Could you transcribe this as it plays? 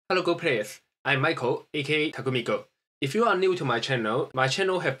Hello Go players, I'm Michael, aka Takumi Go. If you are new to my channel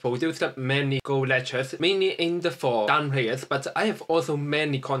have produced many Go lectures, mainly aimed for down players, but I have also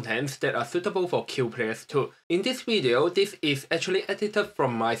many contents that are suitable for Q players too. In this video, this is actually edited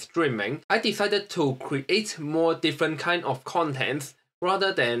from my streaming. I decided to create more different kind of contents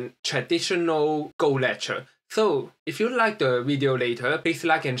rather than traditional Go lecture. So, if you like the video later, please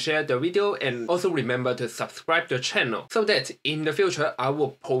like and share the video, and also remember to subscribe the channel so that in the future I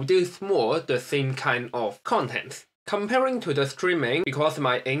will produce more the same kind of content. Comparing to the streaming, because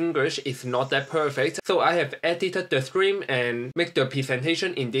my English is not that perfect, so I have edited the stream and make the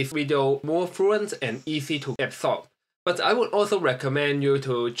presentation in this video more fluent and easy to absorb. But I would also recommend you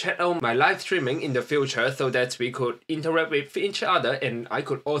to check out my live streaming in the future so that we could interact with each other and I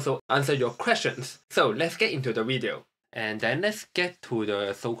could also answer your questions. So let's get into the video. And then let's get to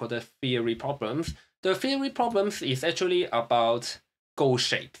the so-called theory problems. The theory problems is actually about Go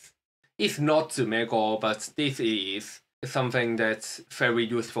shapes. It's not Zumego, but this is something that's very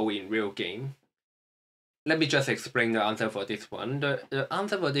useful in real game. Let me just explain the answer for this one. The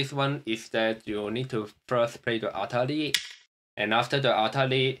answer for this one is that you need to first play the Atari, and after the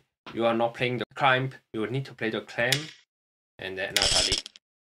Atari, you are not playing the climb, you need to play the climb, and then Atari.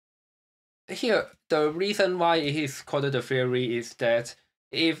 Here, the reason why it is called the theory is that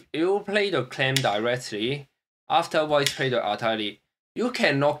if you play the climb directly, after white play the Atari, you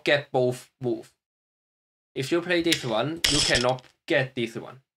cannot get both moves. If you play this one, you cannot get this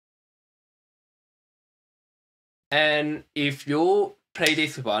one. And if you play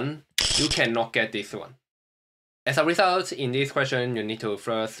this one, you cannot get this one. As a result, in this question, you need to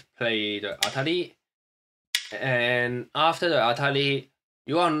first play the Atari. And after the Atari,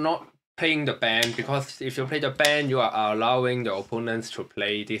 you are not playing the band, because if you play the band, you are allowing the opponents to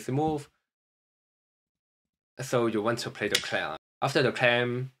play this move. So you want to play the clam. After the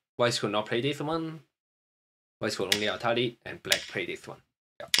clam, white could not play this one. White could only Atari, and black play this one.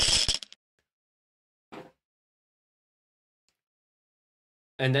 Yeah.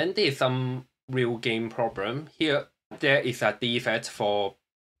 And then there is some real game problem. Here, there is a defect for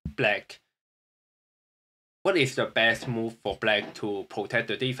black. What is the best move for black to protect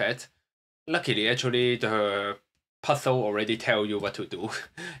the defect? Luckily, actually, the puzzle already tell you what to do,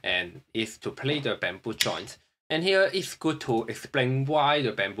 and it's to play the bamboo joint. And here, it's good to explain why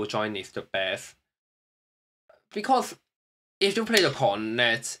the bamboo joint is the best. Because if you play the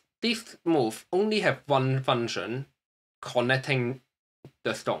connect, this move only have one function, connecting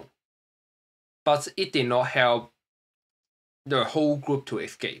the stone, but it did not help the whole group to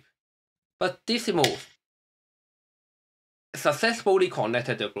escape. But this move successfully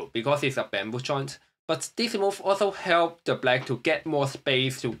connected the group because it's a bamboo joint, but this move also helped the black to get more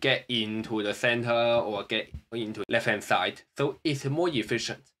space to get into the center or get into left hand side, so it's more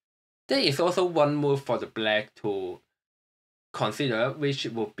efficient. There is also one move for the black to consider, which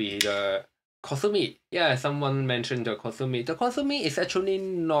would be the Kosumi. Yeah, someone mentioned the Kosumi. The Kosumi is actually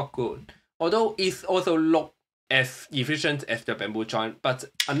not good, although it's also look as efficient as the bamboo joint, but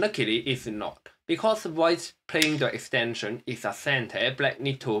unluckily it's not. Because white playing the extension is a center, black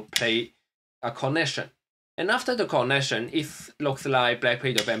need to play a connection. And after the connection, it looks like black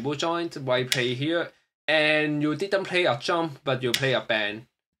play the bamboo joint, white play here, and you didn't play a jump, but you play a band.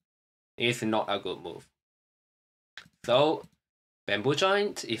 It's not a good move. So, bamboo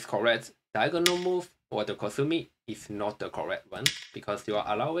joint is correct. Diagonal move or the Kosumi is not the correct one, because you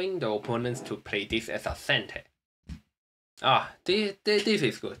are allowing the opponents to play this as a center. This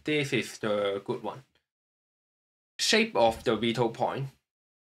is good. This is the good one. Shape of the veto point.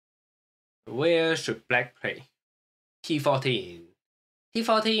 Where should black play? T14.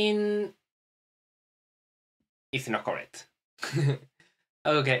 T14 is not correct.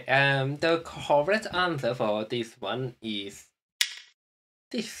 Okay, the correct answer for this one is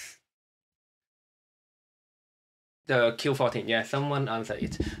this. The Q14, yeah, someone answered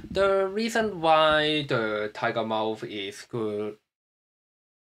it. The reason why the tiger mouth is good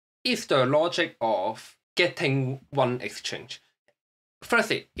is the logic of getting one exchange.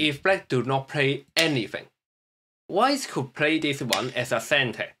 Firstly, if black do not play anything, white could play this one as a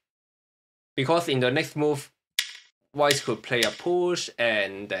center, because in the next move, white could play a push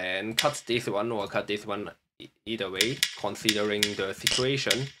and then cut this one or cut this one, either way, considering the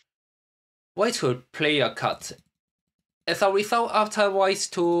situation. White could play a cut. As a result, after white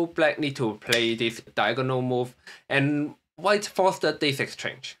 2, black need to play this diagonal move, and white forced this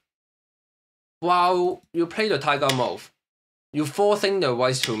exchange. While you play the tiger move, you forcing the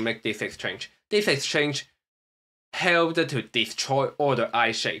white to make this exchange. This exchange helped to destroy all the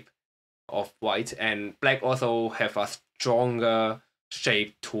eye shape of white, and black also have a stronger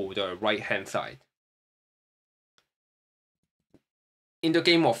shape to the right hand side. In the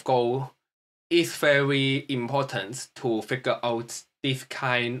game of Go, it's very important to figure out this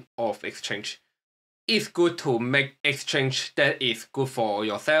kind of exchange. It's good to make exchange that is good for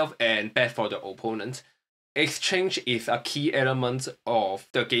yourself and bad for the opponent. Exchange is a key element of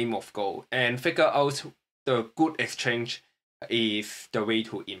the game of Go, and figure out the good exchange is the way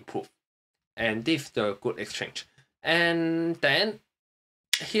to improve. And this is the good exchange. And then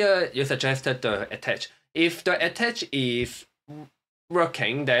here you suggested the attach. If the attach is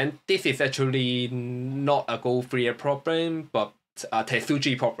working, then this is actually not a Go player problem, but a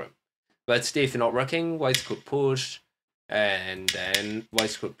Tetsuji problem. But this is not working, white could push, and then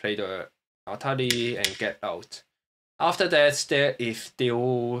white could play the Atari and get out. After that, there is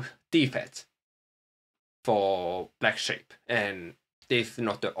still defect for black shape, and this is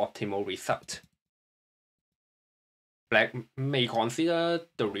not the optimal result. Black may consider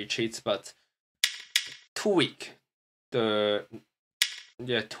the retreats, but too weak. Too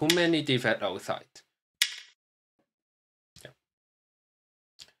many defects outside. Yeah.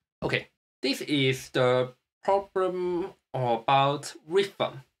 Okay, this is the problem about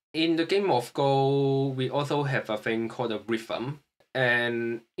rhythm. In the game of Go, we also have a thing called a rhythm,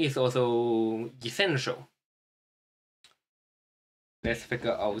 and it's also essential. Let's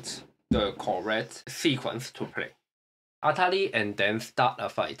figure out the correct sequence to play. Atari and then start a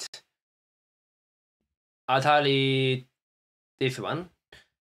fight. Atari, this one.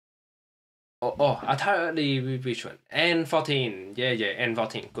 Atari, which one? N14. Yeah,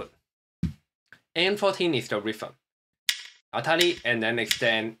 N14, good. N14 is the rhythm. Atari and then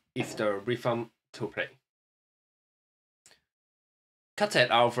extend is the rhythm to play. Cut at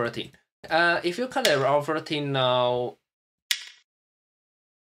R13. If you cut at R13 now,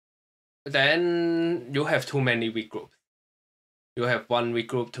 then you have too many weak groups. You have 1 weak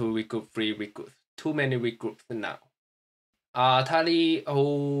group, 2 weak group, 3 weak groups. Too many weak groups now. Atari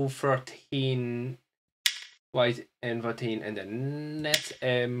 013, white N14, and then net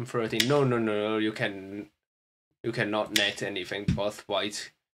M13. No, you cannot net anything because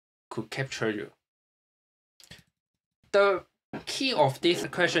white could capture you. The key of this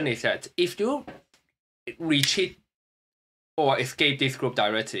question is that if you retreat or escape this group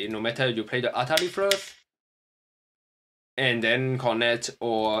directly, no matter you play the Atari first and then connect,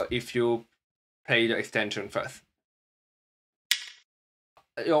 or if you play the extension first,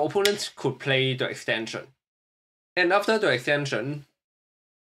 your opponent could play the extension. And after the extension,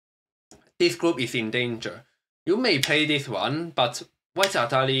 this group is in danger. You may play this one, but white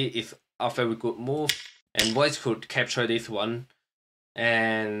Atari is a very good move, and white could capture this one.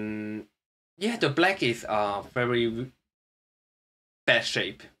 And yeah, the black is a very bad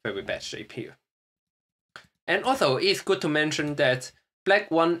shape here. And also, it's good to mention that black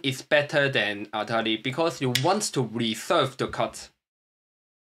one is better than Atari because you want to reserve the cut.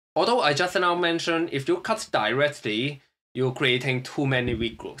 Although I just now mentioned if you cut directly, you're creating too many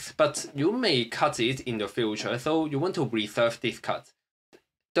weak groups, but you may cut it in the future, so you want to reserve this cut.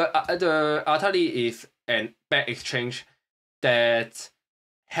 The Atari is a bad exchange that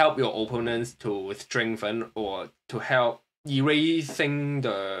help your opponents to strengthen or to help erasing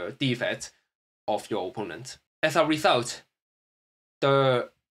the defect of your opponent. As a result, the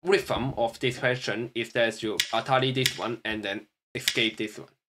rhythm of this question is that you Atari this one and then escape this one.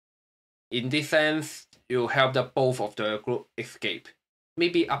 In this sense, you help the both of the group escape.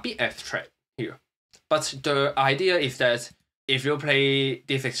 Maybe a bit abstract here. But the idea is that if you play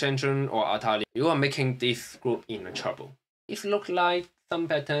this extension or Atari, you are making this group in trouble. It looks like some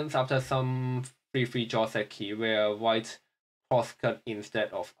patterns after some 3-3 Joseki where white cross-cut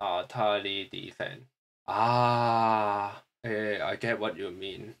instead of Atari defense. I get what you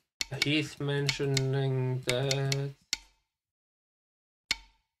mean. He's mentioning that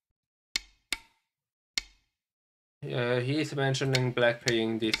he's mentioning black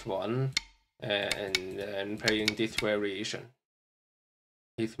playing this one and playing this variation.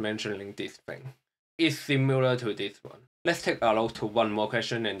 He's mentioning this thing. It's similar to this one. Let's take a look to one more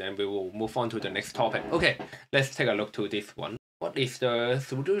question and then we will move on to the next topic. Okay, let's take a look to this one. What is the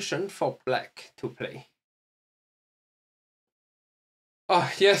solution for black to play?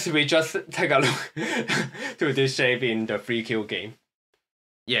 Oh yes, we just take a look to this shape in the 3Q game.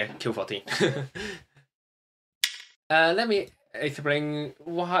 Yeah, Q14. Let me explain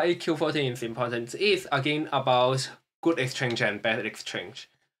why Q14 is important. It's again about good exchange and bad exchange.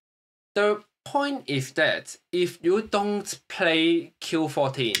 The point is that if you don't play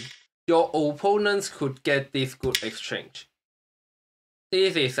Q14, your opponents could get this good exchange.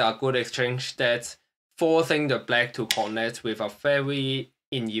 This is a good exchange that forcing the black to connect with a very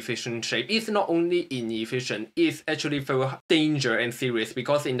inefficient shape. It's not only inefficient, it's actually very dangerous and serious,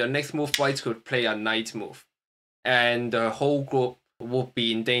 because in the next move, white could play a knight move. And the whole group would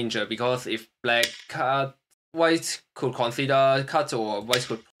be in danger, because if black cut, white could consider cut, or white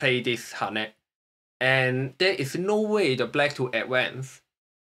could play this Hanek. And there is no way the black to advance.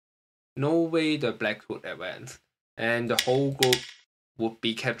 No way the black would advance. And the whole group would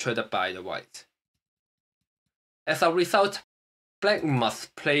be captured by the white. As a result, black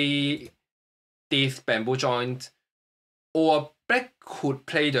must play this bamboo joint, or black could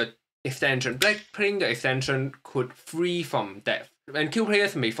play the extension. Black playing the extension could free from death. And Q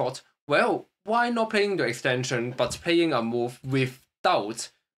players may thought, well, why not playing the extension but playing a move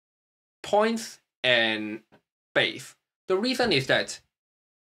without points and base? The reason is that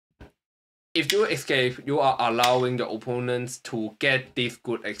if you escape, you are allowing the opponents to get this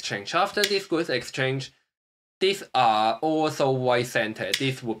good exchange. After this good exchange, these are also white center.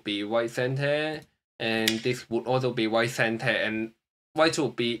 This would be white center, and this would also be white center, and white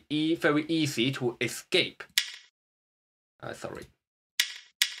would be very easy to escape. Sorry.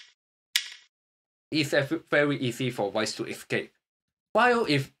 It's very easy for white to escape. While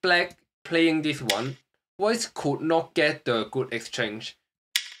if black playing this one, white could not get the good exchange.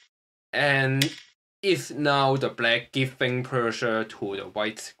 And it's now the black giving pressure to the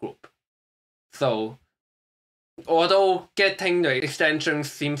white group. So, although getting the extension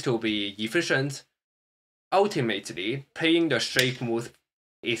seems to be efficient, ultimately playing the shape move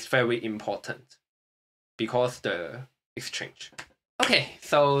is very important because the exchange. Okay,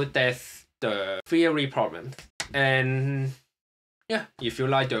 so that's the theory problems. And yeah, if you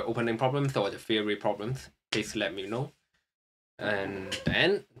like the opening problems or the theory problems, please let me know. And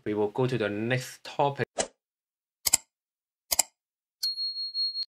then we will go to the next topic.